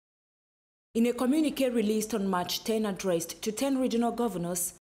In a communiqué released on March 10 addressed to 10 regional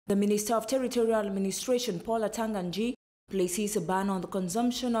governors, the Minister of Territorial Administration, Atanga Nji, places a ban on the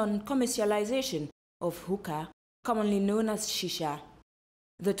consumption and commercialization of hookah, commonly known as Chicha.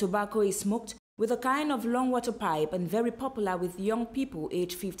 The tobacco is smoked with a kind of long water pipe and very popular with young people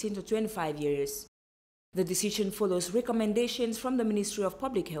aged 15 to 25 years. The decision follows recommendations from the Ministry of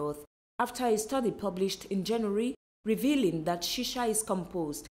Public Health after a study published in January revealing that Chicha is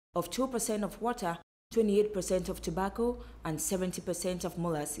composed of 2% of water, 28% of tobacco, and 70% of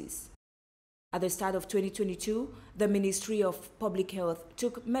molasses. At the start of 2022, the Ministry of Public Health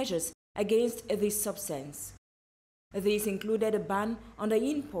took measures against this substance. These included a ban on the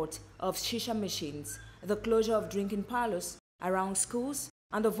import of Chicha machines, the closure of drinking parlors around schools,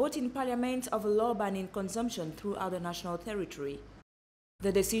 and the vote in Parliament of a law banning consumption throughout the national territory.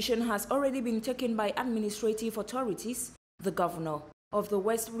 The decision has already been taken by administrative authorities. The governor of the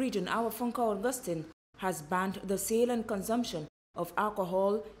West Region, Hooka Augustine, has banned the sale and consumption of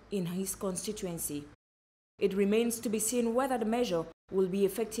alcohol in his constituency. It remains to be seen whether the measure will be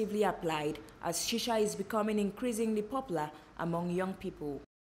effectively applied, as Chicha is becoming increasingly popular among young people.